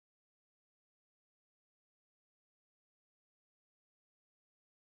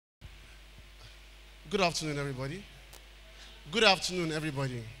Good afternoon, everybody. Good afternoon,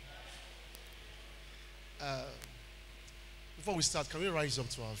 everybody. Uh, Before we start, can we rise up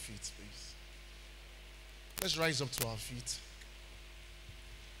to our feet, please? Let's rise up to our feet.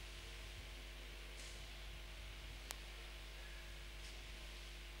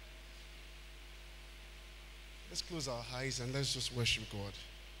 Let's close our eyes and let's just worship God.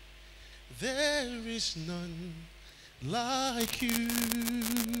 There is none like you.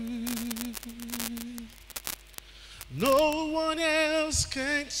 No one else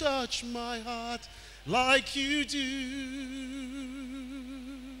can touch my heart like you do.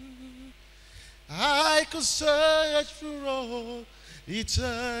 I could search for all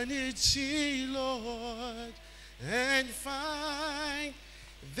eternity, Lord, and find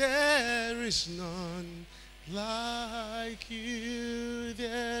there is none like you.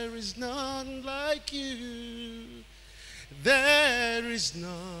 There is none like you. There is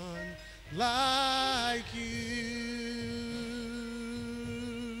none like you.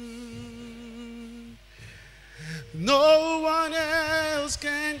 No one else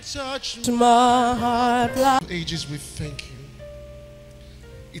can touch my heart. Ages, we thank you.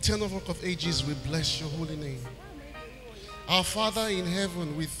 Eternal Rock of Ages, we bless your holy name. Our Father in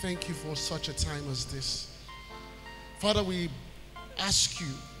heaven, we thank you for such a time as this. Father, we ask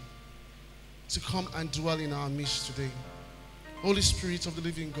you to come and dwell in our midst today. Holy Spirit of the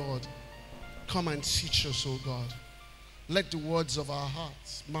living God, come and teach us, O God. Let the words of our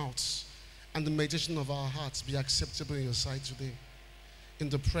hearts, mouths, and the meditation of our hearts be acceptable in your sight today. In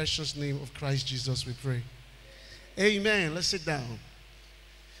the precious name of Christ Jesus we pray. Amen. Let's sit down.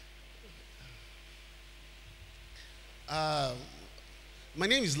 My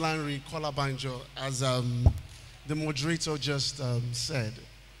name is LANRE, KOLA BANJO, as the moderator just said.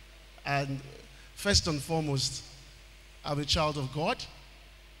 And first and foremost, I'm a child of God.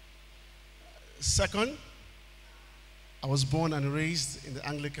 Second, I was born and raised in the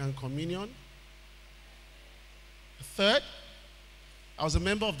Anglican Communion. Third, I was a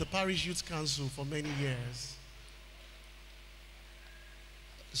member of the Parish Youth Council for many years.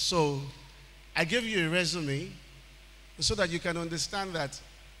 So, I gave you a resume so that you can understand that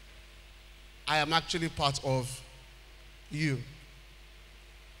I am actually part of you.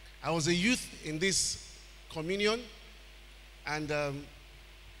 I was a youth in this communion and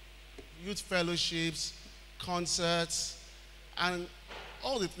youth fellowships, concerts, and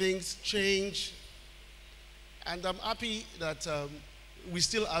all the things change. And I'm happy that we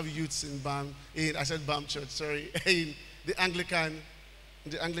still have youths in BAM, I said BAM Church, sorry, in the Anglican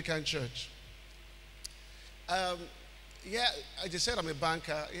Church. Yeah, I just said I'm a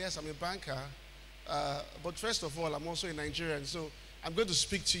banker. Yes, I'm a banker. But first of all, I'm also a Nigerian. So I'm going to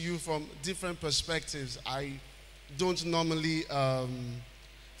speak to you from different perspectives. I don't normally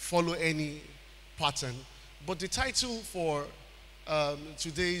follow any pattern. But the title for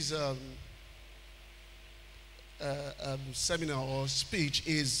today's seminar or speech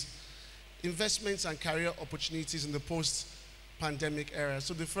is Investments and Career Opportunities in the Post-Pandemic Era.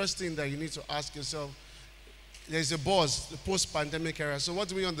 So the first thing that you need to ask yourself, there's a buzz, the post-pandemic era. So what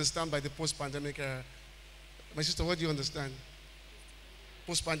do we understand by the post-pandemic era? My sister, what do you understand?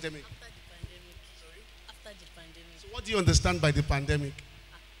 Post-pandemic. After the pandemic. Sorry? After the pandemic. So what do you understand by the pandemic?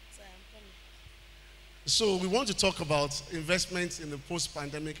 Sorry, I'm coming. So we want to talk about investments in the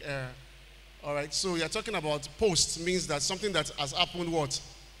post-pandemic era. All right, so you're talking about post means that something that has happened what?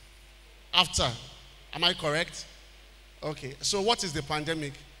 After. Am I correct? Okay, so what is the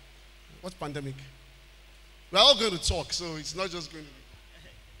pandemic? What pandemic? We're all going to talk, so it's not just going to be.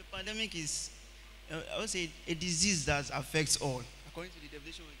 The pandemic is, I would say, a disease that affects all, according to the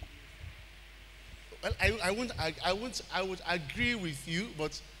definition we give. Well, I would agree with you,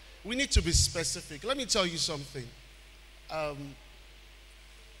 but we need to be specific. Let me tell you something.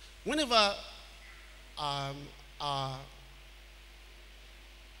 Whenever our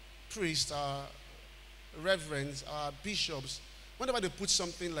priests, our reverends, our bishops, whenever they put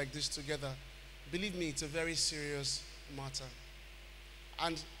something like this together, believe me, it's a very serious matter.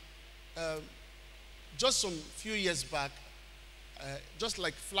 And just some few years back, just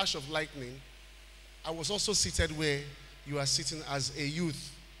like flash of lightning, I was also seated where you are sitting as a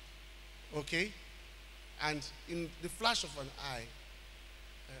youth. Okay? And in the flash of an eye,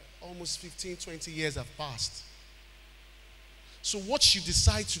 almost 15, 20 years have passed. So what you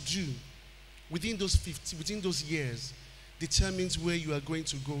decide to do within those years determines where you are going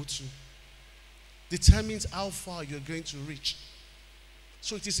to go to. Determines how far you're going to reach.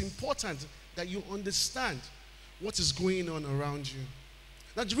 So it is important that you understand what is going on around you.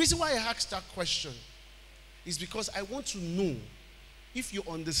 Now, the reason why I asked that question is because I want to know if you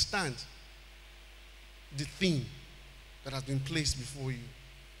understand the theme that has been placed before you.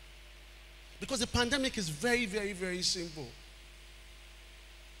 Because the pandemic is very, very, very simple.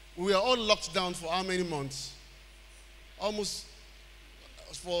 We are all locked down for how many months? Almost,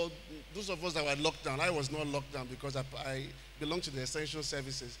 for those of us that were locked down, I was not locked down because I belong to the essential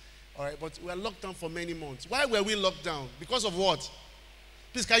services. All right, but we are locked down for many months. Why were we locked down? Because of what?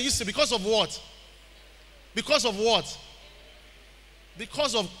 Please, can you say, because of what? Because of what?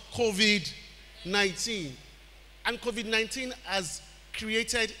 Because of COVID-19. And COVID-19 has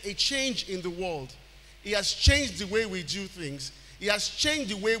created a change in the world. It has changed the way we do things. It has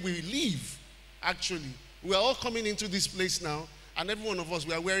changed the way we live, actually. We are all coming into this place now, and every one of us,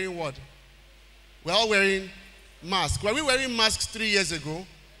 we are wearing what? We are all wearing masks. Were we wearing masks 3 years ago?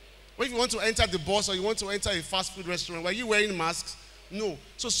 Or if you want to enter the bus or you want to enter a fast food restaurant, were you wearing masks? No.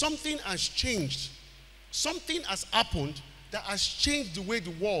 So something has changed. Something has happened that has changed the way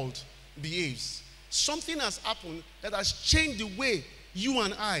the world behaves. Something has happened that has changed the way you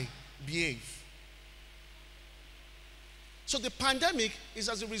and I behave. So the pandemic is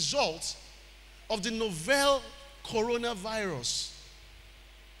as a result of the novel coronavirus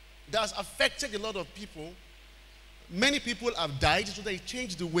that has affected a lot of people. Many people have died, so they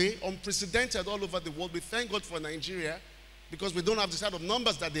changed the way, unprecedented all over the world. We thank God for Nigeria because we don't have the sort of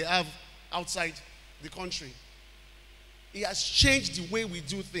numbers that they have outside the country. It has changed the way we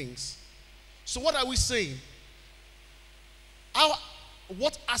do things. So what are we saying?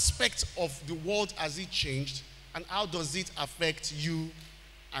 What aspect of the world has it changed, and how does it affect you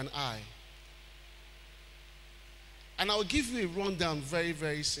and I? And I'll give you a rundown very,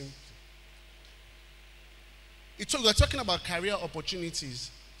 very simply. We're talking about career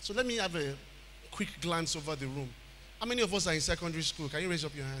opportunities. So let me have a quick glance over the room. How many of us are in secondary school? Can you raise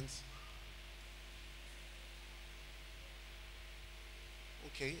up your hands?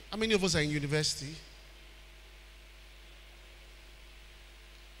 Okay. How many of us are in university?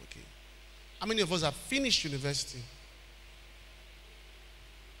 Okay. How many of us have finished university?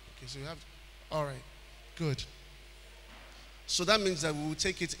 Okay, so you have, all right, good. So that means that we will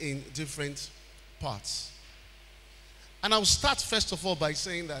take it in different parts. And I'll start first of all by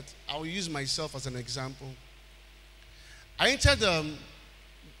saying that I'll use myself as an example. I entered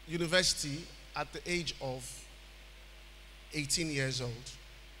university at the age of 18 years old.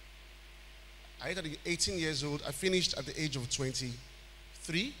 I entered at 18 years old. I finished at the age of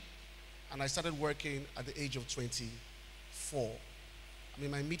 23. And I started working at the age of 24. I'm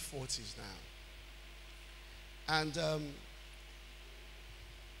in my mid-40s now. And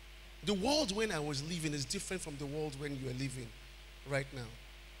the world when I was living is different from the world when you are living right now.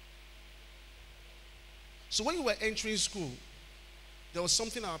 So when we were entering school, there was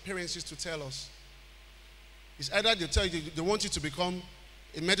something our parents used to tell us. It's either they tell you they want you to become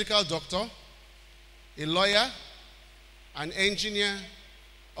a medical doctor, a lawyer, an engineer,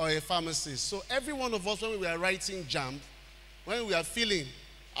 or a pharmacist. So every one of us, when we were writing JAMB, when we were filling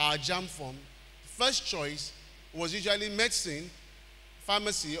our JAMB form, first choice was usually medicine,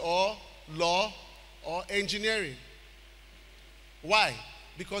 pharmacy, or law, or engineering. Why?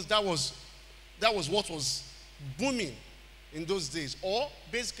 Because that was what was booming in those days. Or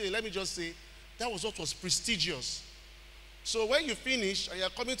basically, let me just say, that was what was prestigious. So when you finish and you're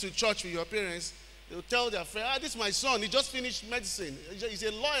coming to church with your parents, they'll tell their friend, this is my son, he just finished medicine. He's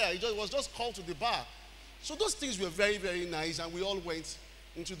a lawyer, he was just called to the bar. So those things were very, very nice, and we all went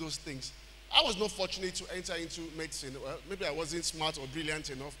into those things. I was not fortunate to enter into medicine. Well, maybe I wasn't smart or brilliant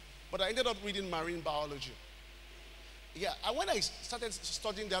enough, but I ended up reading marine biology. Yeah, and when I started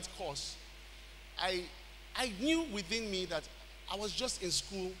studying that course, I knew within me that I was just in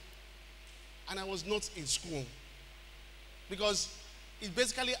school and I was not in school. Because it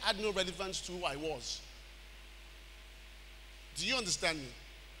basically had no relevance to who I was. Do you understand me?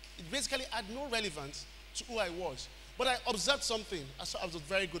 It basically had no relevance to who I was. But I observed something. I saw I was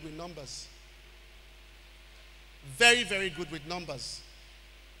very good with numbers. Very, very good with numbers.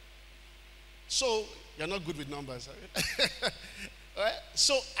 So, you're not good with numbers. Right? Right?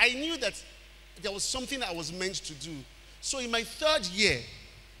 So, I knew that there was something I was meant to do. So, in my third year,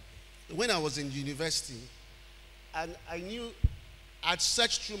 when I was in university, and I knew I'd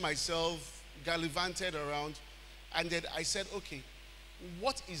searched through myself, gallivanted around, and then I said, okay,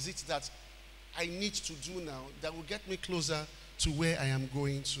 what is it that I need to do now that will get me closer to where I am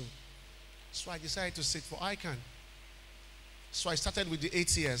going to? So I decided to sit for ICANN. So I started with the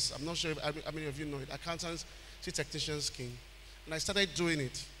ATS. I'm not sure how many of you know it, Accountants Technician Scheme. And I started doing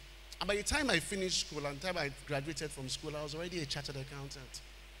it. And by the time I finished school and the time I graduated from school, I was already a chartered accountant.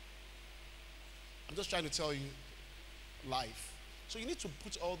 I'm just trying to tell you life. So you need to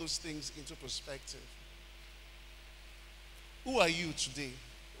put all those things into perspective. Who are you today?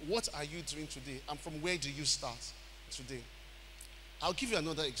 What are you doing today? And from where do you start today? I'll give you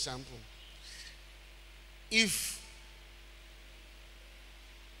another example.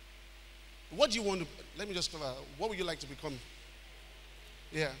 What do you want to, let me just cover, what would you like to become?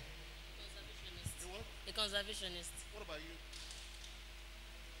 Yeah. Conservationist. A conservationist. What about you?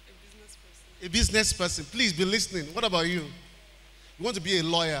 A business person. A business person. Please be listening. What about you? You want to be a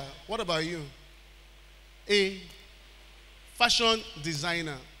lawyer. What about you? A fashion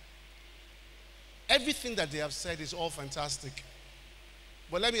designer. Everything that they have said is all fantastic.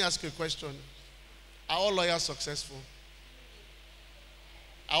 But let me ask you a question. Are all lawyers successful?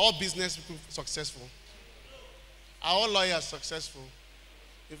 Are all business people successful? Are all lawyers successful?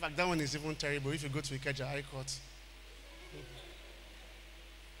 In fact, that one is even terrible if you go to Ikeja High Court.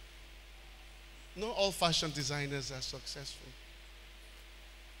 Not all fashion designers are successful.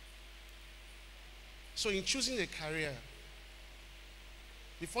 So in choosing a career,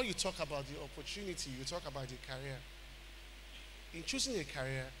 before you talk about the opportunity, you talk about the career. In choosing a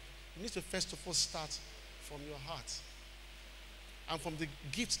career, you need to first of all start from your heart and from the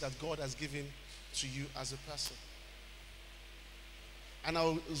gifts that God has given to you as a person. And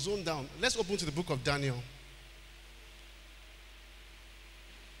I'll zone down. Let's open to the book of Daniel.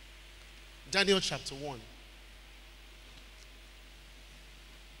 Daniel chapter 1.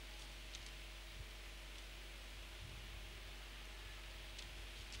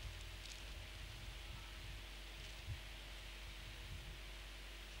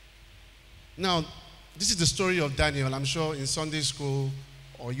 Now, this is the story of Daniel. I'm sure in Sunday school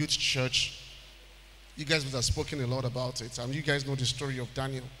or youth church, you guys would have spoken a lot about it. And you guys know the story of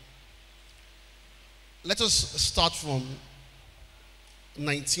Daniel. Let us start from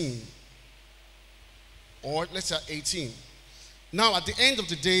 19. Or let's say 18. Now, at the end of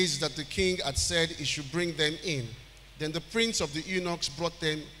the days that the king had said he should bring them in, then the prince of the eunuchs brought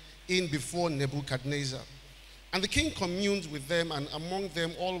them in before Nebuchadnezzar. And the king communed with them, and among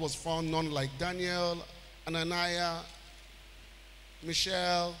them all was found none like Daniel, Ananiah,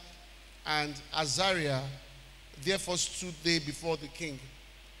 Mishael, and Azariah. Therefore stood they before the king.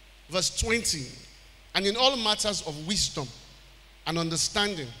 Verse 20. And in all matters of wisdom and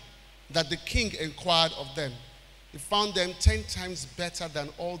understanding that the king inquired of them, he found them 10 times better than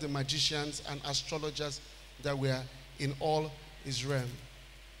all the magicians and astrologers that were in all his realm.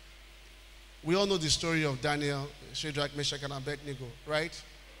 We all know the story of Daniel, Shadrach, Meshach, and Abednego, right?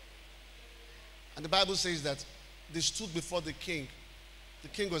 And the Bible says that they stood before the king. The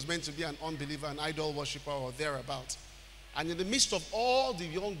king was meant to be an unbeliever, an idol worshiper, or thereabout. And in the midst of all the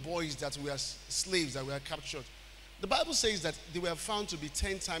young boys that were slaves that were captured, the Bible says that they were found to be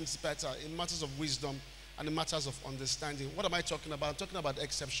 10 times better in matters of wisdom and in matters of understanding. What am I talking about? I'm talking about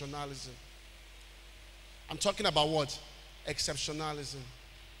exceptionalism. I'm talking about what? Exceptionalism.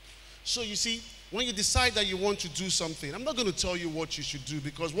 So you see, when you decide that you want to do something, I'm not going to tell you what you should do,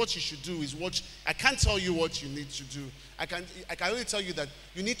 because what you should do is I can't tell you what you need to do. I can only tell you that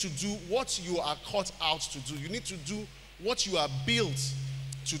you need to do what you are caught out to do. You need to do what you are built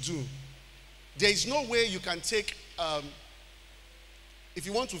to do. There is no way you can take, if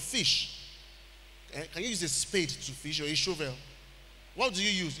you want to fish, can you use a spade to fish or a shovel? What do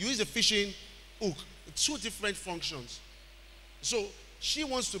you use? You use a fishing hook. Two different functions. So she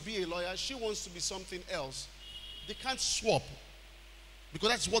wants to be a lawyer, she wants to be something else. They can't swap, because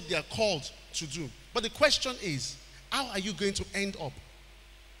that's what they are called to do. But the question is, how are you going to end up?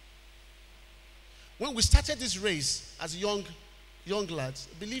 When we started this race as young lads,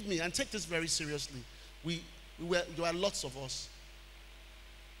 believe me, and take this very seriously, there were lots of us.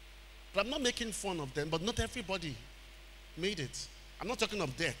 But I'm not making fun of them, but not everybody made it. I'm not talking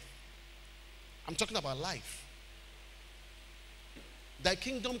of death. I'm talking about life. Thy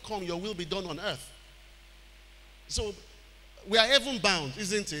kingdom come, your will be done on earth. So we are heaven bound,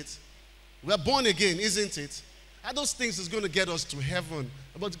 isn't it? We are born again, isn't it? And those things is going to get us to heaven.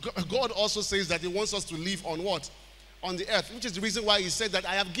 But God also says that he wants us to live on what? On the earth, which is the reason why he said that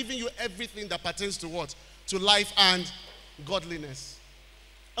I have given you everything that pertains to what? To life and godliness.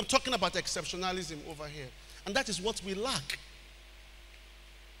 I'm talking about exceptionalism over here. And that is what we lack.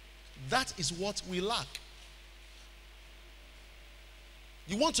 That is what we lack.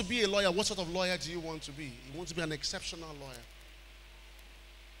 You want to be a lawyer. What sort of lawyer do you want to be? You want to be an exceptional lawyer.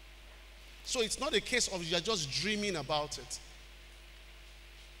 So it's not a case of you're just dreaming about it.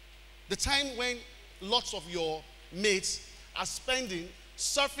 The time when lots of your mates are spending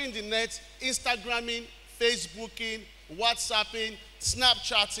surfing the net, Instagramming, Facebooking, WhatsApping,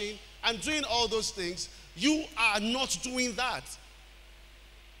 Snapchatting, and doing all those things, you are not doing that.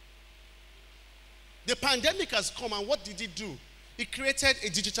 The pandemic has come, and what did it do? It created a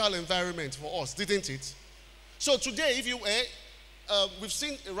digital environment for us, didn't it? So today, if you we've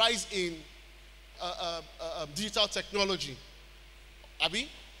seen a rise in digital technology. Abi?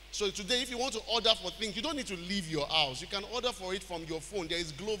 So today, if you want to order for things, you don't need to leave your house. You can order for it from your phone. There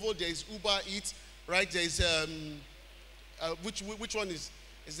is Glovo, there is Uber Eats, right? There is which one is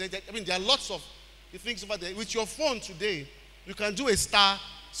there? I mean, there are lots of things over there. With your phone today, you can do a star,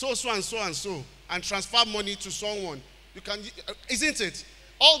 so and so and so, and transfer money to someone. You can, isn't it?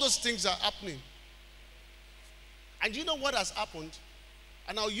 All those things are happening. And you know what has happened?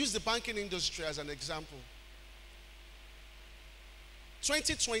 And I'll use the banking industry as an example.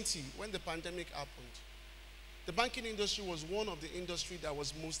 2020, when the pandemic happened, the banking industry was one of the industries that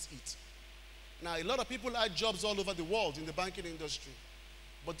was most hit. Now, a lot of people had jobs all over the world in the banking industry.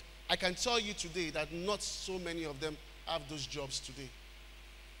 But I can tell you today that not so many of them have those jobs today.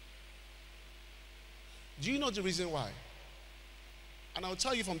 Do you know the reason why? And I'll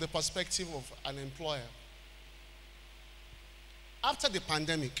tell you from the perspective of an employer. After the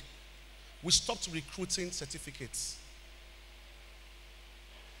pandemic, we stopped recruiting certificates.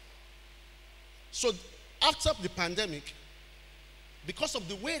 So after the pandemic, because of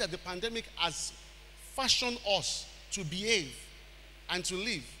the way that the pandemic has fashioned us to behave and to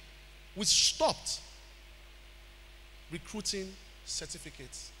live, we stopped recruiting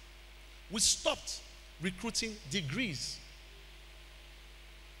certificates. We stopped recruiting degrees.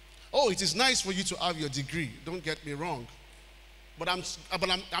 Oh, it is nice for you to have your degree, don't get me wrong. But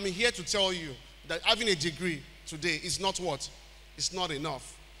I'm here to tell you that having a degree today is not what? It's not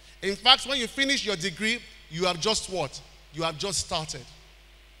enough. In fact, when you finish your degree, you have just what? You have just started.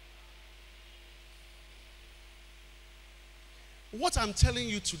 What I'm telling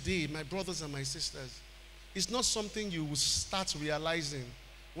you today, my brothers and my sisters, is not something you will start realizing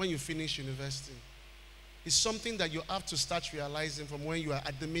when you finish university. It's something that you have to start realizing from when you are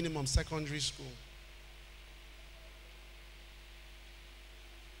at the minimum secondary school.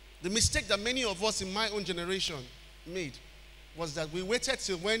 The mistake that many of us in my own generation made was that we waited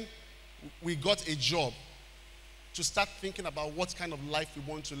till when we got a job to start thinking about what kind of life we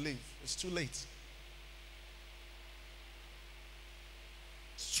want to live. It's too late.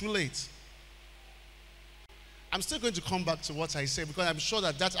 It's too late. I'm still going to come back to what I said because I'm sure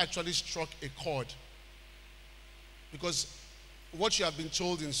that that actually struck a chord. Because what you have been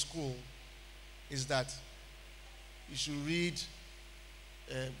told in school is that you should read,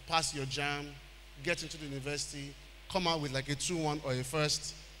 pass your JAM, get into the university, come out with like a 2-1 or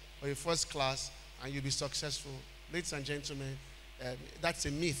a first class, and you'll be successful. Ladies and gentlemen, that's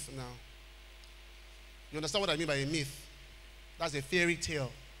a myth now. You understand what I mean by a myth? That's a fairy tale.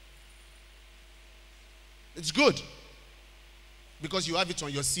 It's good because you have it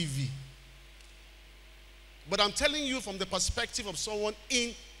on your CV. But I'm telling you from the perspective of someone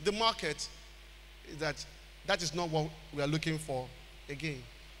in the market that that is not what we are looking for again.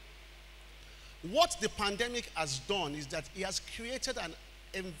 What the pandemic has done is that it has created an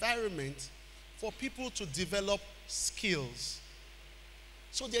environment for people to develop skills.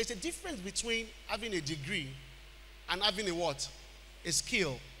 So there is a difference between having a degree and having a what? A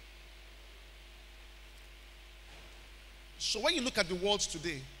skill. So when you look at the world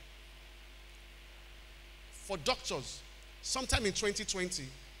today, for doctors, sometime in 2020,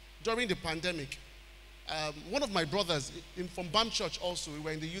 during the pandemic, one of my brothers from BAM Church also, we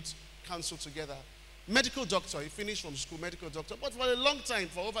were in the youth council together, medical doctor, he finished from school, medical doctor, but for a long time,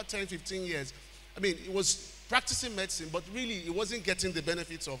 for over 10, 15 years, I mean, he was practicing medicine, but really he wasn't getting the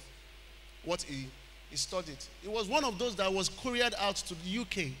benefits of what he studied. He was one of those that was couriered out to the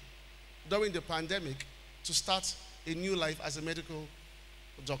UK during the pandemic to start a new life as a medical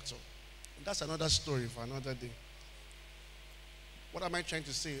doctor. That's another story for another day. What am I trying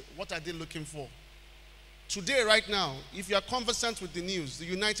to say? What are they looking for? Today, right now, if you are conversant with the news, the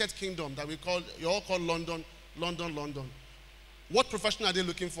United Kingdom that you all call London, London. What profession are they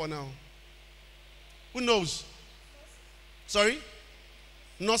looking for now? Who knows? Sorry?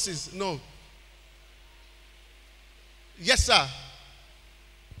 Nurses? No. Yes, sir.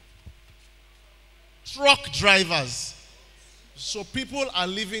 Truck drivers. So people are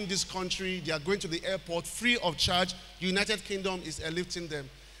leaving this country, they are going to the airport free of charge. The United Kingdom is airlifting them.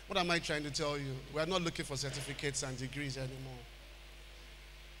 What am I trying to tell you? We are not looking for certificates and degrees anymore.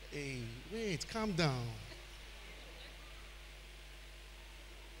 Hey, wait, calm down.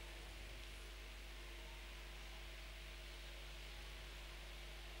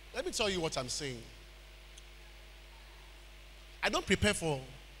 Let me tell you what I'm saying. I don't prepare for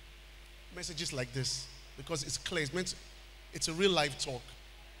messages like this because it's clear. It's a real life talk.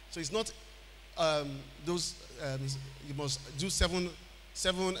 So it's not those you must do seven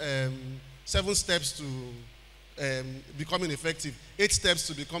steps to becoming effective, 8 steps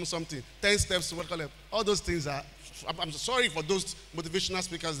to become something, 10 steps to what call it. All those things are. I'm sorry for those motivational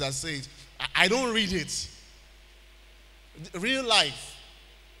speakers that say it. I don't read it. Real life.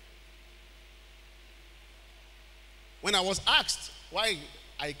 When I was asked why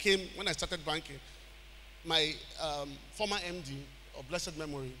I came when I started banking, my former MD of blessed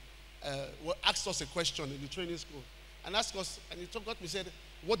memory asked us a question in the training school, and asked us, and he got me said,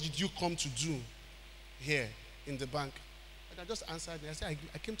 "What did you come to do here in the bank?" And I just answered. I said,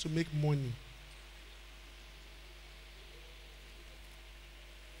 "I came to make money."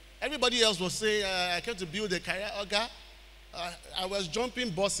 Everybody else was saying, "I came to build a career." I was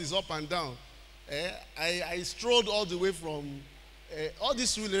jumping buses up and down. I strolled all the way from all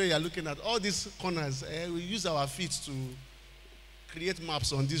this rural area you're looking at, all these corners. We use our feet to create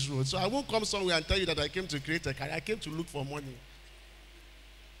maps on this road. So I won't come somewhere and tell you that I came to create a career. I came to look for money.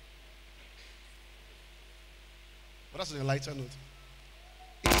 But that's on a lighter note.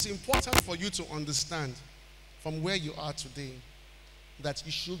 It's important for you to understand from where you are today that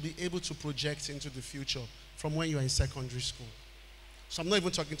you should be able to project into the future from when you are in secondary school. So I'm not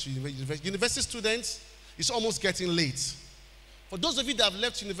even talking to university students. It's almost getting late. For those of you that have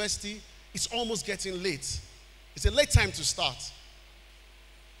left university, it's almost getting late. It's a late time to start.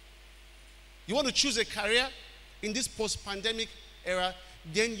 You want to choose a career in this post-pandemic era,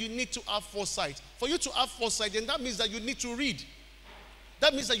 then you need to have foresight. For you to have foresight, then that means that you need to read.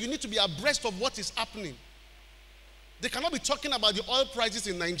 That means that you need to be abreast of what is happening. They cannot be talking about the oil prices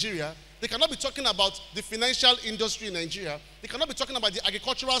in Nigeria. They cannot be talking about the financial industry in Nigeria. They cannot be talking about the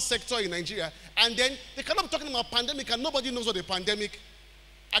agricultural sector in Nigeria. And then they cannot be talking about pandemic, and nobody knows what the pandemic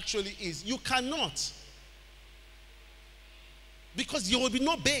actually is. You cannot. Because there will be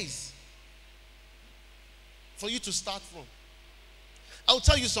no base for you to start from. I'll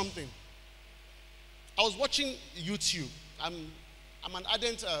tell you something. I was watching YouTube. I'm an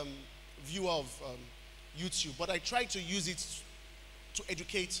ardent viewer of YouTube, but I try to use it to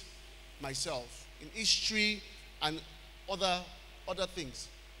educate myself in history and other things.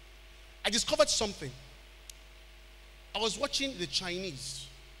 I discovered something. I was watching the Chinese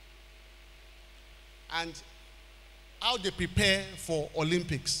and how they prepare for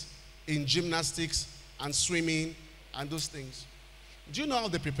Olympics in gymnastics and swimming and those things. Do you know how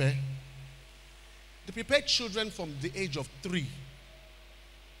they prepare? They prepare children from the age of 3.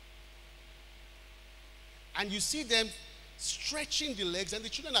 And you see them stretching the legs, and the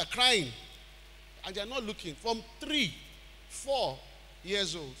children are crying. And they are not looking. From 3, 4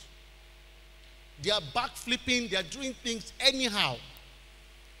 years old. They are back flipping. They are doing things anyhow.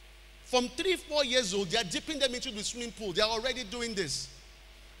 From 3, 4 years old, they are dipping them into the swimming pool. They are already doing this.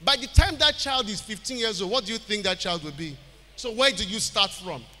 By the time that child is 15 years old, what do you think that child will be? So where do you start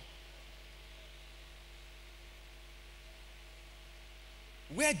from?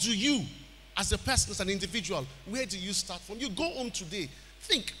 Where do you, as a person, as an individual, where do you start from? You go home today,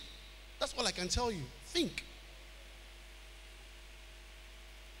 think. That's all I can tell you. Think.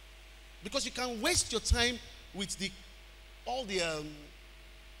 Because you can waste your time with all the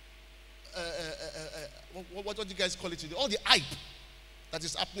what do you guys call it today? All the hype that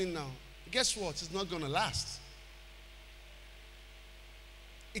is happening now. Guess what? It's not going to last.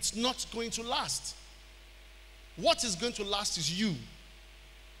 It's not going to last. What is going to last is you.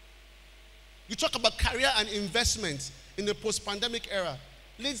 You talk about career and investment in the post-pandemic era.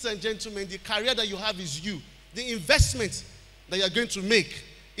 Ladies and gentlemen, the career that you have is you. The investment that you're going to make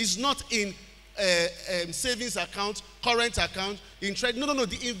is not in savings account, current account, in trade. No.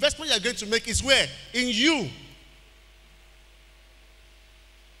 The investment you're going to make is where? In you.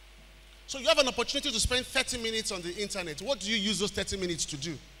 So you have an opportunity to spend 30 minutes on the internet. What do you use those 30 minutes to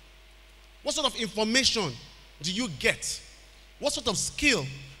do? What sort of information do you get? What sort of skill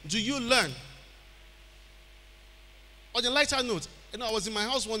do you learn? On a lighter note, I was in my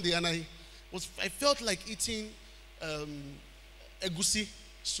house one day and I felt like eating egusi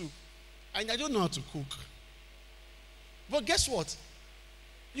soup. And I don't know how to cook. But guess what?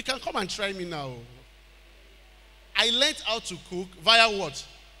 You can come and try me now. I learned how to cook via what?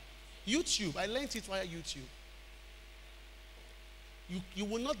 YouTube. I learned it via YouTube. You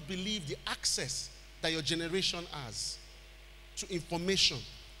will not believe the access that your generation has to information.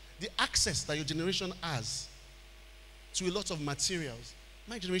 The access that your generation has to a lot of materials.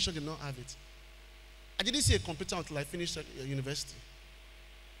 My generation did not have it. I didn't see a computer until I finished university.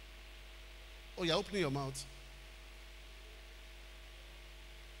 Oh, you're opening your mouth.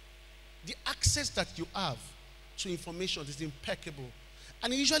 The access that you have to information is impeccable.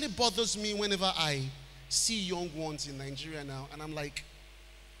 And it usually bothers me whenever I see young ones in Nigeria now, and I'm like,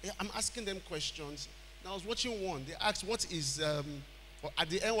 I'm asking them questions. Now I was watching one. They asked, what is, at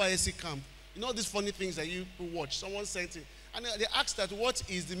the NYSC camp, you know these funny things that you watch, someone sent it. And they asked that, what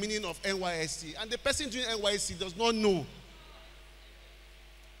is the meaning of NYSC? And the person doing NYSC does not know.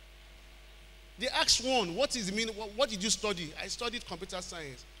 They asked one, what is the meaning, what did you study? I studied computer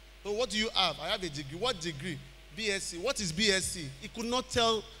science. So what do you have? I have a degree. What degree? BSc. What is BSc? He could not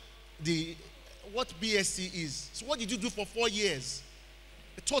tell what BSc is. So what did you do for 4 years?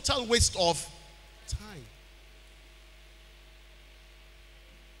 A total waste of time.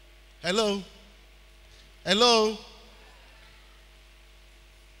 Hello? Hello?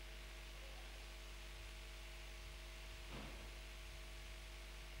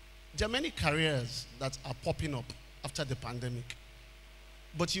 There are many careers that are popping up after the pandemic.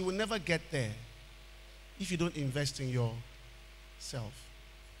 But you will never get there if you don't invest in yourself.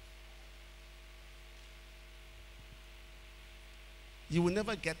 You will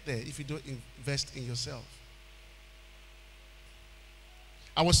never get there if you don't invest in yourself.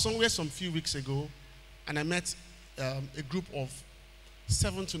 I was somewhere some few weeks ago, and I met a group of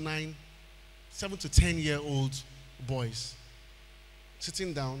 7 to 10-year-old boys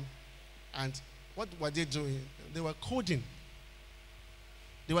sitting down, and what were they doing? They were coding.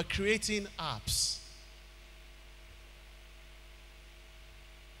 They were creating apps.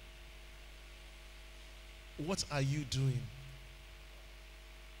 What are you doing?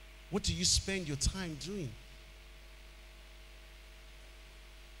 What do you spend your time doing?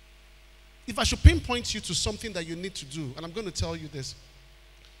 If I should pinpoint you to something that you need to do, and I'm going to tell you this.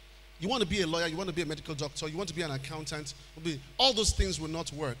 You want to be a lawyer, you want to be a medical doctor, you want to be an accountant, all those things will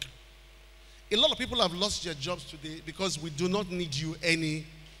not work. A lot of people have lost their jobs today because we do not need you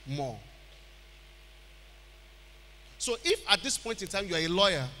anymore. So if at this point in time you are a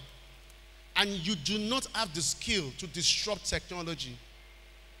lawyer and you do not have the skill to disrupt technology,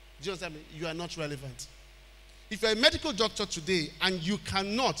 do you understand me? You are not relevant. If you're a medical doctor today and you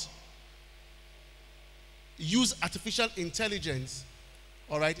cannot use artificial intelligence,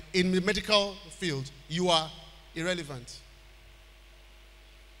 all right, in the medical field, you are irrelevant.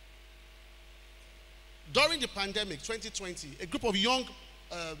 During the pandemic, 2020, a group of young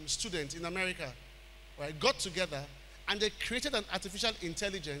students in America, right, got together and they created an artificial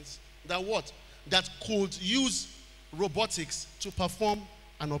intelligence that could use robotics to perform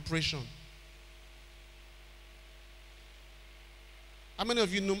an operation. How many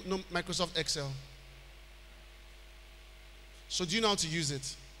of you know Microsoft Excel? So do you know how to use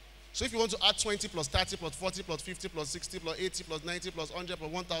it? So if you want to add 20 plus 30 plus 40 plus 50 plus 60 plus 80 plus 90 plus 100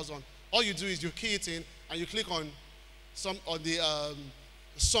 plus 1000, all you do is you key it in and you click on the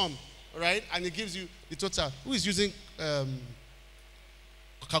sum, right? And it gives you the total. Who is using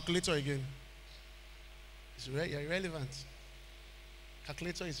calculator again? You're irrelevant.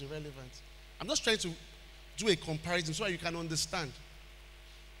 Calculator is irrelevant. I'm just trying to do a comparison so that you can understand.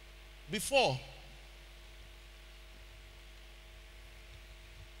 Before,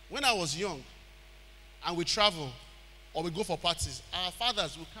 when I was young and we travel or we go for parties, our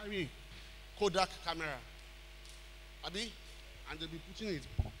fathers will carry Kodak camera, Abi, and they'll be putting it,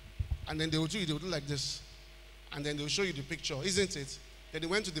 and then they will do like this, and then they'll show you the picture, isn't it? Then they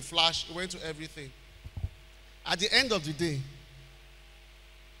went to the flash, they went to everything. At the end of the day,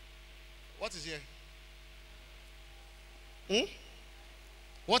 what is here?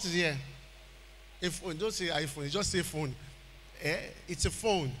 What is here? A phone. Don't say iPhone, just say phone. It's a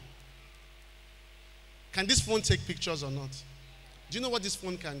phone. Can this phone take pictures or not? Do you know what this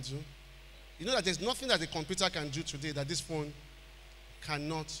phone can do? You know that there's nothing that a computer can do today that this phone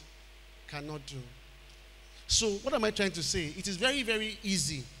cannot do. So what am I trying to say? It is very, very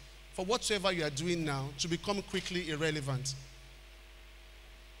easy for whatsoever you are doing now to become quickly irrelevant.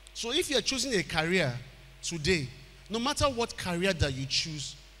 So if you are choosing a career today, no matter what career that you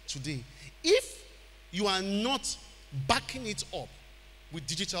choose today, if you are not backing it up with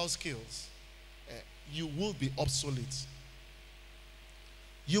digital skills, you will be obsolete.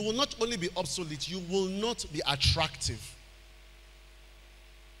 You will not only be obsolete, you will not be attractive.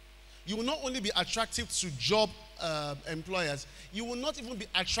 You will not only be attractive to job employers, you will not even be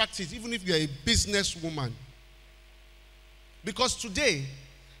attractive even if you're a businesswoman. Because today,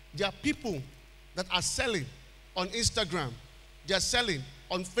 there are people that are selling on Instagram, they are selling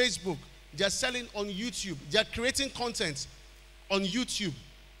on Facebook, they are selling on YouTube, they are creating content on YouTube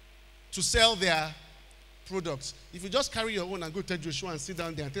to sell their products. If you just carry your own and go to Joshua and sit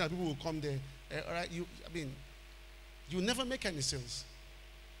down there and think that people will come there, all right, you'll never make any sales.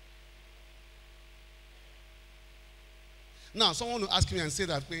 Now, someone will ask me and say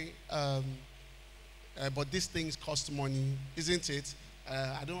that, but these things cost money, isn't it?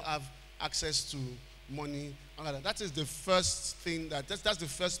 I don't have access to money. That is the first thing that's the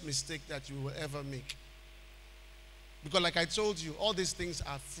first mistake that you will ever make. Because like I told you, all these things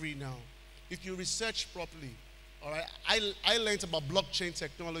are free now. If you research properly, all right, I learned about blockchain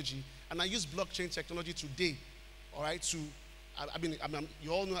technology, and I use blockchain technology today, all right,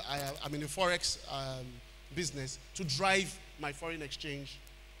 you all know I'm in the Forex business to drive my foreign exchange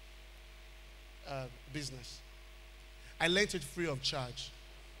business. I learned it free of charge.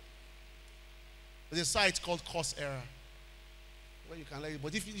 There's a site called Coursera where you can learn it.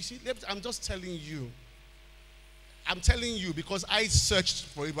 But if you see, I'm just telling you. I'm telling you because I searched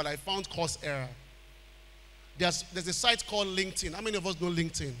for it, but I found Coursera. There's a site called LinkedIn. How many of us know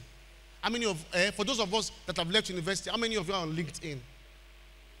LinkedIn? How many for those of us that have left university, how many of you are on LinkedIn?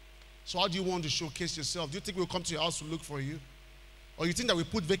 So how do you want to showcase yourself? Do you think we'll come to your house to look for you? Or you think that we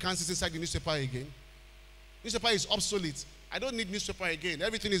put vacancies inside the newspaper again? Newspaper is obsolete. I don't need newspaper again.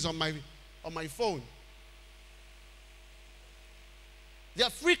 Everything is on my phone. There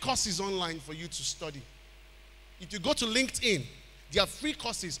are free courses online for you to study. If you go to LinkedIn, there are free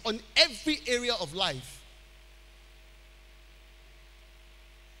courses on every area of life.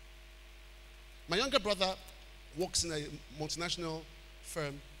 My younger brother works in a multinational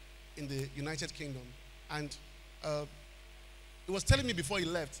firm in the United Kingdom, and he was telling me before he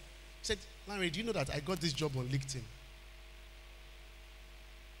left, he said, "LANRE, do you know that I got this job on LinkedIn?"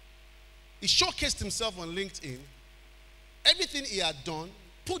 He showcased himself on LinkedIn, everything he had done,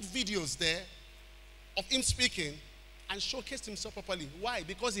 put videos there of him speaking, and showcased himself properly. Why?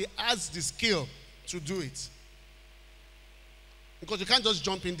 Because he has the skill to do it. Because you can't just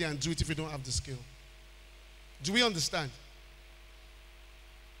jump in there and do it if you don't have the skill. Do we understand?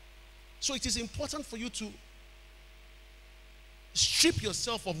 So it is important for you to strip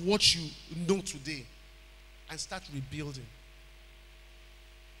yourself of what you know today and start rebuilding.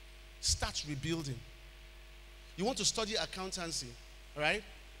 Start rebuilding. You want to study accountancy, right?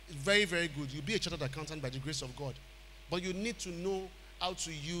 It's very, very good. You'll be a chartered accountant by the grace of God. But you need to know how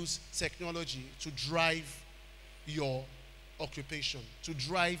to use technology to drive your occupation, to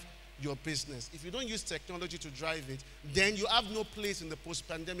drive your business. If you don't use technology to drive it, then you have no place in the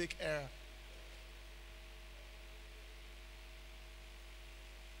post-pandemic era.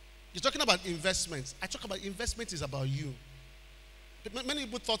 You're talking about investments. I talk about investment is about you. Many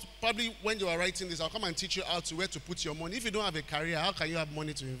people thought probably when you are writing this, I'll come and teach you where to put your money. If you don't have a career, how can you have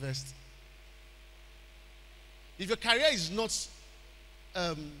money to invest? If your career is not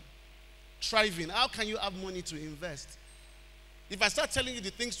thriving, how can you have money to invest? If I start telling you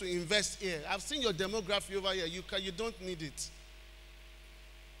the things to invest here, I've seen your demography over here. You don't need it.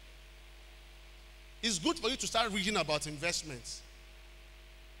 It's good for you to start reading about investments.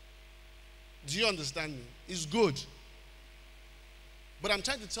 Do you understand me? It's good. But I'm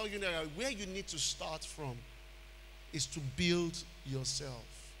trying to tell you that where you need to start from is to build yourself.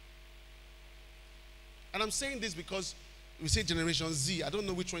 And I'm saying this because we say Generation Z. I don't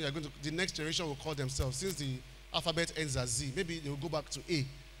know which one you're going to, the next generation will call themselves. Since the alphabet ends at Z, maybe they will go back to A.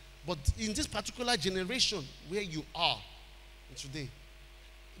 But in this particular generation where you are today,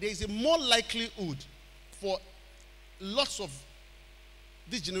 there is a more likelihood for lots of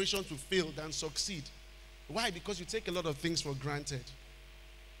this generation to fail than succeed. Why? Because you take a lot of things for granted.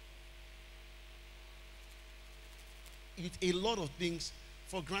 You take a lot of things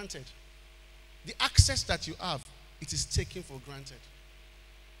for granted. The access that you have, it is taken for granted.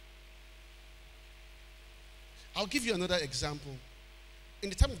 I'll give you another example. In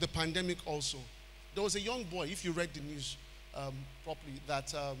the time of the pandemic also, there was a young boy, if you read the news properly,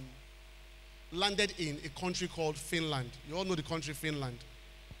 that landed in a country called Finland. You all know the country Finland,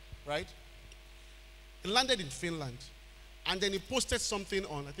 right? He landed in Finland, and then he posted something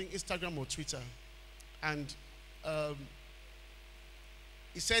on, I think, Instagram or Twitter, and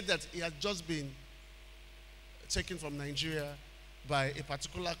he said that he had just been taken from Nigeria by a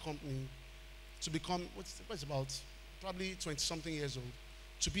particular company to become, what's about, probably 20-something years old,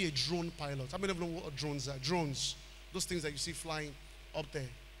 to be a drone pilot. How many of you know what drones are? Drones, those things that you see flying up there.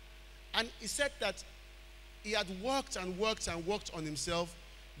 And he said that he had worked and worked and worked on himself,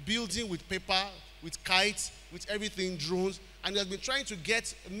 building with paper, with kites, with everything, drones, and he has been trying to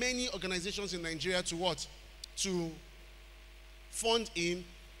get many organizations in Nigeria to what? To fund him,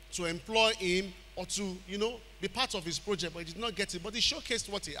 to employ him, or to, be part of his project, but he did not get it. But he showcased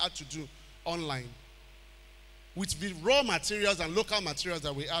what he had to do online with the raw materials and local materials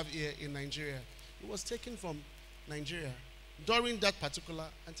that we have here in Nigeria. It was taken from Nigeria during that particular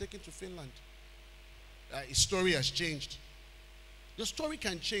and taken to Finland. His story has changed. Your story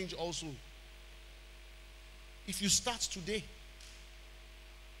can change also. If you start today.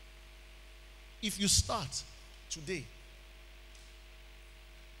 If you start today.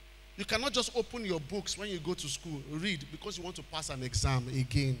 You cannot just open your books when you go to school, read because you want to pass an exam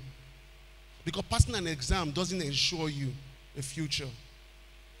again. Because passing an exam doesn't ensure you a future.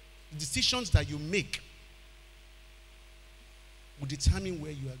 The decisions that you make will determine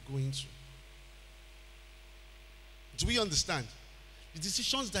where you are going to. Do we understand? The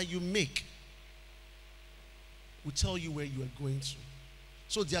decisions that you make will tell you where you are going to.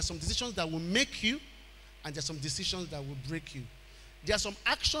 So there are some decisions that will make you, and there are some decisions that will break you. There are some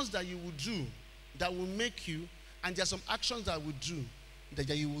actions that you will do that will make you, and there are some actions that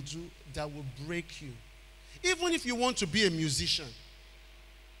you will do that will break you. Even if you want to be a musician,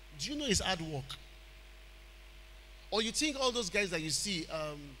 do you know it's hard work? Or you think all those guys that you see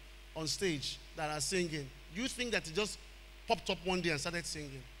on stage that are singing, you think that it just popped up one day and started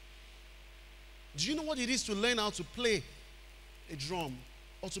singing? Do you know what it is to learn how to play a drum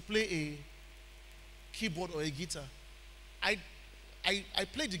or to play a keyboard or a guitar? I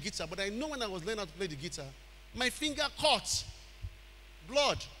played the guitar, but I know when I was learning how to play the guitar, my finger caught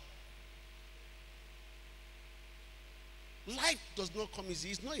blood. Life does not come easy.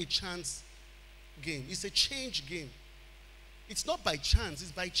 It's not a chance game. It's a change game. It's not by chance.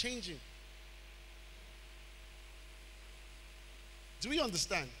 It's by changing. Do we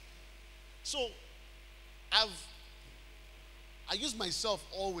understand? So, I use myself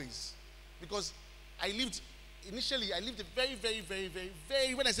always because initially I lived a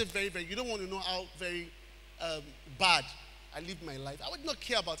very, when I say very, you don't want to know how very bad I lived my life. I would not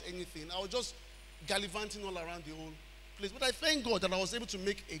care about anything. I was just gallivanting all around the whole place. But I thank God that I was able to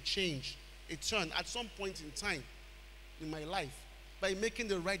make a change, a turn at some point in time in my life by making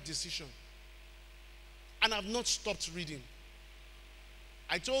the right decision. And I've not stopped reading.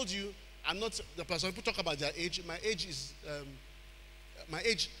 I told you, I'm not the person. People talk about their age. My age is,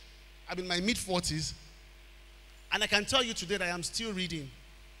 I'm in my mid-40s. And I can tell you today that I am still reading.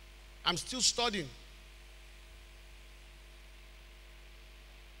 I'm still studying.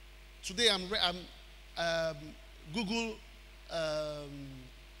 Today I'm Google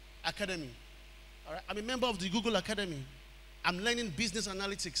Academy. All right? I'm a member of the Google Academy. I'm learning business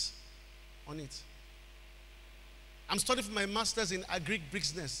analytics on it. I'm studying for my master's in agri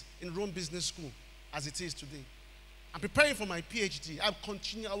business in Rome Business School, as it is today. I'm preparing for my PhD. I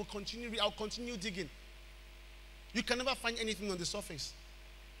will continue digging. You can never find anything on the surface.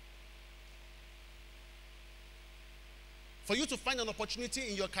 For you to find an opportunity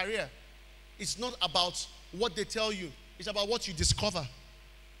in your career, it's not about what they tell you. It's about what you discover.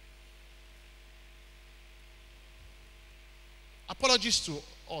 Apologies to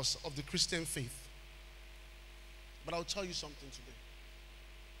us of the Christian faith. But I'll tell you something today.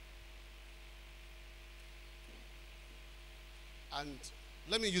 And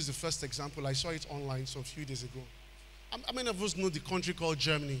let me use the first example. I saw it online a few days ago. How many of us know the country called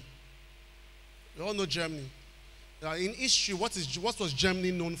Germany? You all know Germany. In history, what was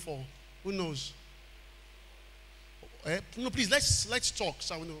Germany known for? Who knows? No, please, let's talk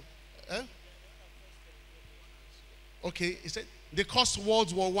so we know. Okay, he said they caused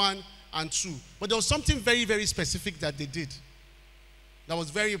World War I and II. But there was something very, very specific that they did that was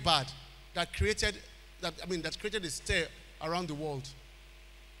very bad, that created a stir around the world.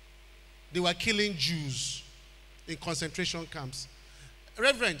 They were killing Jews in concentration camps.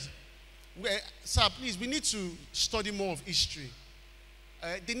 Reverend, sir, please, we need to study more of history.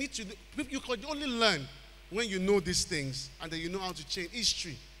 You can only learn when you know these things and then you know how to change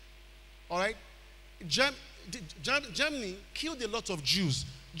history. All right? Germany killed a lot of Jews.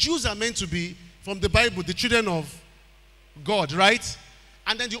 Jews are meant to be, from the Bible, the children of God, right?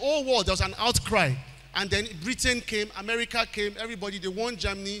 And then the whole world, there was an outcry. And then Britain came, America came, everybody, they won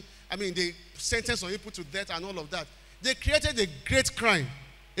Germany. They sentenced some people to death and all of that. They created a great crime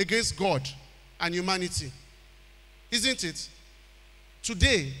against God and humanity. Isn't it?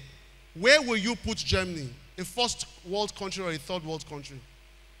 Today, where will you put Germany? A first world country or a third world country?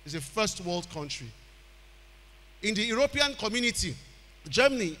 It's a first world country. In the European community,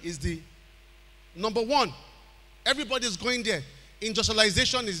 Germany is the number one. Everybody's going there.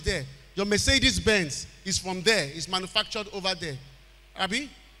 Industrialization is there. Your Mercedes-Benz is from there. It's manufactured over there. Abi?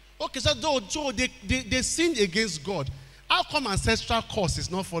 Okay, so they sinned against God. How come ancestral curse is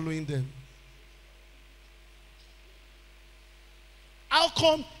not following them? How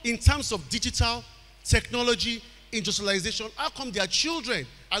come in terms of digital technology, industrialization, how come their children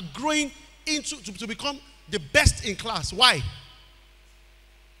are growing to become the best in class? Why?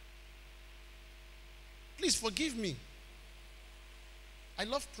 Please forgive me. I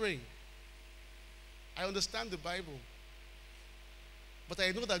love praying. I understand the Bible. But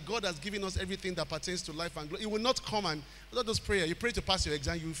I know that God has given us everything that pertains to life and glory. It will not come and not just prayer. You pray to pass your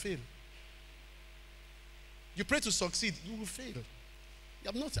exam, you will fail. You pray to succeed, you will fail.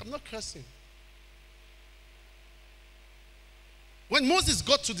 I'm not cursing. When Moses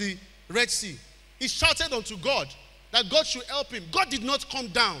got to the Red Sea, he shouted unto God that God should help him. God did not come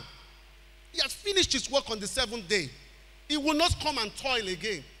down. He had finished his work on the 7th day. He will not come and toil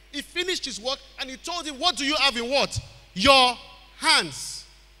again. He finished his work and he told him, what do you have in what? Your hands.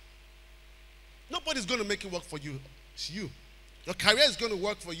 Nobody's going to make it work for you. It's you. Your career is going to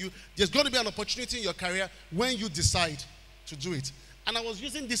work for you. There's going to be an opportunity in your career when you decide to do it. And I was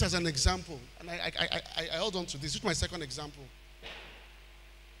using this as an example. And I held on to this. This is my second example.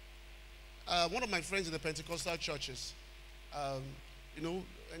 One of my friends in the Pentecostal churches, and you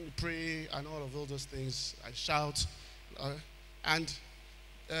pray and all of those things, I shout.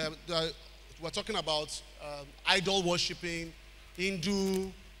 We're talking about idol worshiping, Hindu,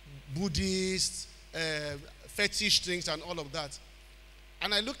 Buddhist, fetish things and all of that.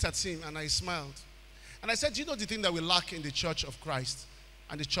 And I looked at him and I smiled. And I said, do you know the thing that we lack in the church of Christ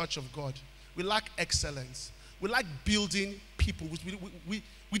and the church of God? We lack excellence. We lack building people. We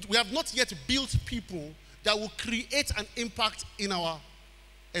have not yet built people that will create an impact in our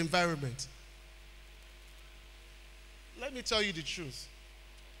environment. Let me tell you the truth.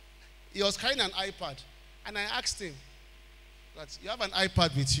 He was carrying an iPad, and I asked him, that you have an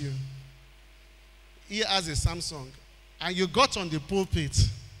iPad with you. He has a Samsung, and you got on the pulpit,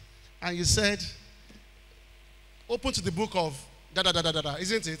 and you said, open to the book of da-da-da-da-da-da,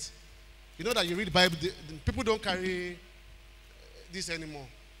 isn't it? You know that you read the Bible, people don't carry this anymore.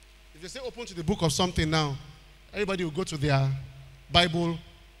 If you say open to the book of something now, everybody will go to their Bible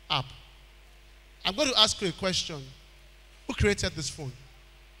app. I'm going to ask you a question. Who created this phone?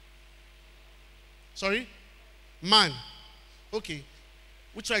 Sorry? Man. Okay.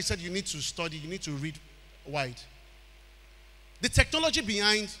 Which I said you need to study, you need to read wide. The technology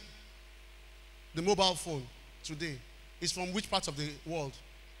behind the mobile phone today is from which part of the world?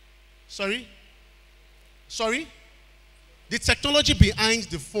 Sorry? Sorry? The technology behind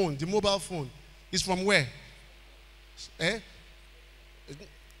the phone, the mobile phone, is from where? It's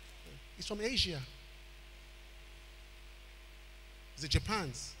from Asia. It's the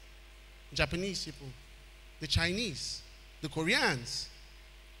Japanese people, the Chinese, the Koreans.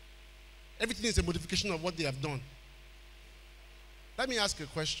 Everything is a modification of what they have done. Let me ask a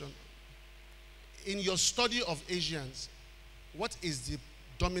question. In your study of Asians, what is the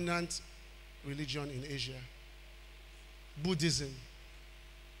dominant religion in Asia? Buddhism.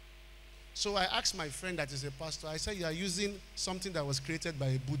 So I asked my friend that is a pastor, I said, you are using something that was created by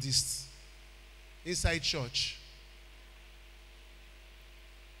a Buddhist inside church.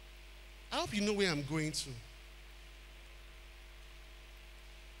 I hope you know where I'm going to.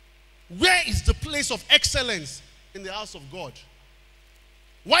 Where is the place of excellence in the house of God?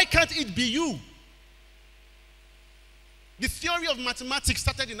 Why can't it be you? The theory of mathematics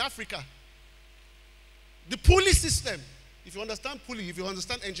started in Africa. The pulley system, if you understand pulley, if you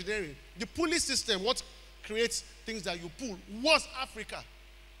understand engineering, the pulley system, what creates things that you pull, was Africa.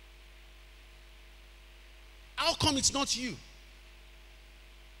 How come it's not you?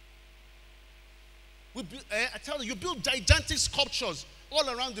 I tell you build gigantic sculptures all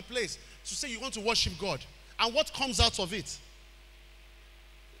around the place to say you want to worship God. And what comes out of it?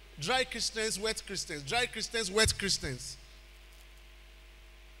 Dry Christians, wet Christians. Dry Christians, wet Christians.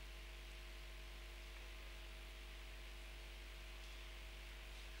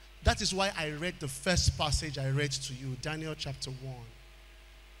 That is why I read the first passage I read to you, Daniel chapter 1.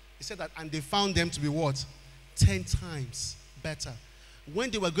 He said that, and they found them to be what? 10 times better.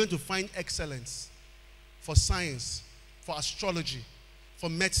 When they were going to find excellence for science, for astrology, for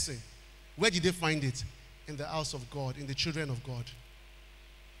medicine, where did they find it? In the house of God, in the children of God.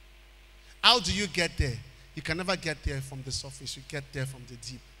 How do you get there? You can never get there from the surface. You get there from the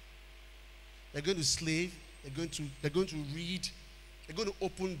deep. They're going to slave. They're going to read. They're going to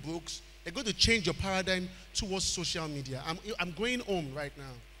open books. They're going to change your paradigm towards social media. I'm going home right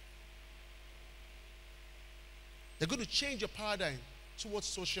now. They're going to change your paradigm towards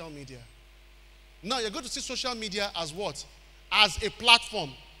social media. Now you're going to see social media as what? As a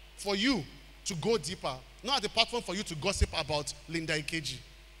platform for you to go deeper. Not as a platform for you to gossip about Linda Ikeji.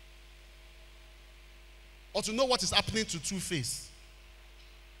 Or to know what is happening to Two-Face.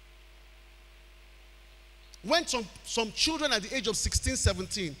 When some children at the age of 16,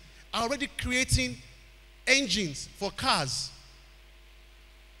 17 are already creating engines for cars.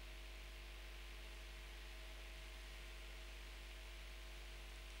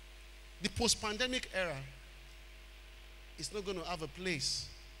 post-pandemic era is not going to have a place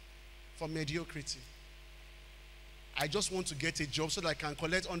for mediocrity. I just want to get a job so that I can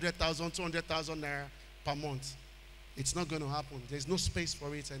collect 100,000, 200,000 naira per month. It's not going to happen. There's no space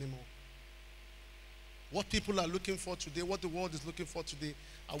for it anymore. What people are looking for today, what the world is looking for today,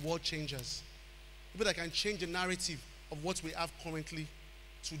 are world changers. People that can change the narrative of what we have currently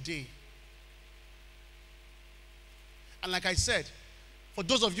today. And like I said, for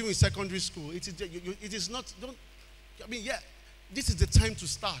those of you in secondary school, it is not, this is the time to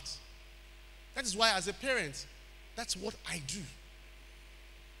start. That is why as a parent, that's what I do.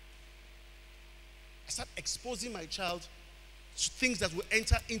 I start exposing my child to things that will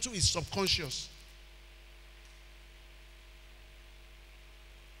enter into his subconscious.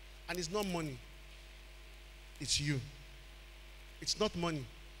 And it's not money. It's you. It's not money.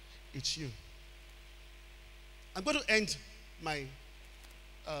 It's you. I'm going to end my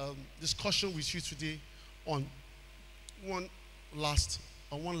discussion with you today on one last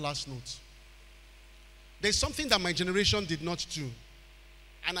note. There's something that my generation did not do.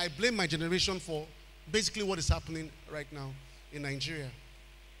 And I blame my generation for basically what is happening right now in Nigeria.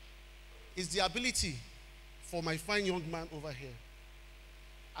 It's the ability for my fine young man over here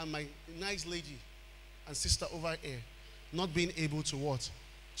and my nice lady and sister over here not being able to what?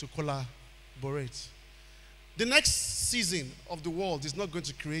 To collaborate. The next season of the world is not going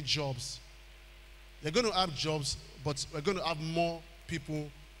to create jobs. They're going to have jobs, but we're going to have more people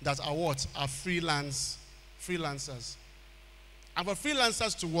that are what? Are freelancers. And for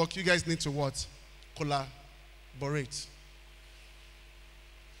freelancers to work, you guys need to what? Collaborate.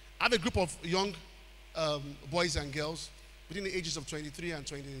 I have a group of young boys and girls between the ages of 23 and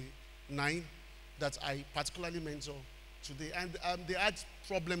 29 that I particularly mentor today. And they had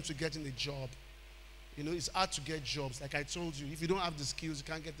problems with getting a job. You know, it's hard to get jobs. Like I told you, if you don't have the skills, you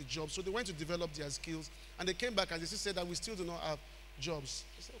can't get the job. So they went to develop their skills. And they came back and they said that we still do not have jobs.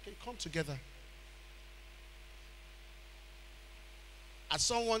 I said, okay, come together. As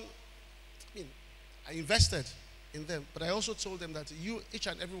someone, I invested in them. But I also told them that you, each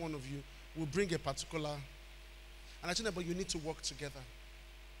and every one of you, will bring a particular. And I told them, but you need to work together.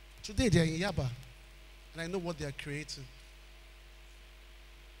 Today they are in Yaba. And I know what they are creating.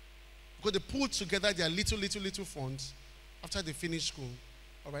 Because they pulled together their little funds after they finish school.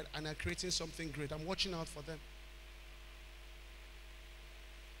 All right, and are creating something great. I'm watching out for them.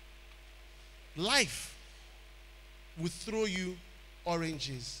 Life will throw you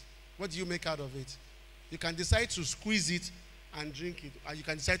oranges. What do you make out of it? You can decide to squeeze it and drink it, or you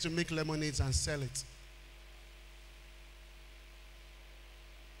can decide to make lemonades and sell it.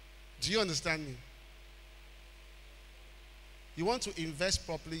 Do you understand me? You want to invest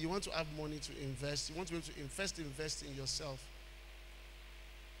properly. You want to have money to invest. You want to be able to invest in yourself.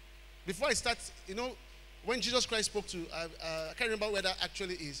 Before I start, when Jesus Christ spoke to, I can't remember where that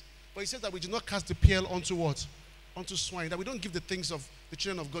actually is, but he said that we do not cast the pearl onto what? Onto swine. That we don't give the things of the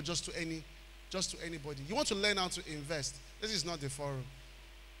children of God just to anybody. You want to learn how to invest. This is not the forum.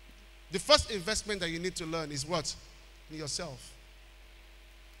 The first investment that you need to learn is what? In yourself.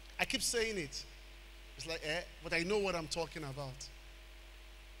 I keep saying it. It's like, but I know what I'm talking about.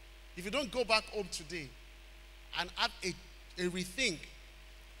 If you don't go back home today and have a rethink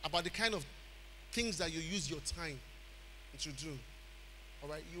about the kind of things that you use your time to do, all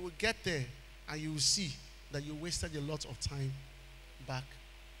right, you will get there and you will see that you wasted a lot of time back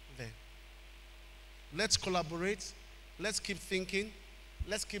then. Let's collaborate. Let's keep thinking.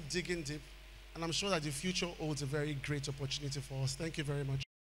 Let's keep digging deep. And I'm sure that the future holds a very great opportunity for us. Thank you very much.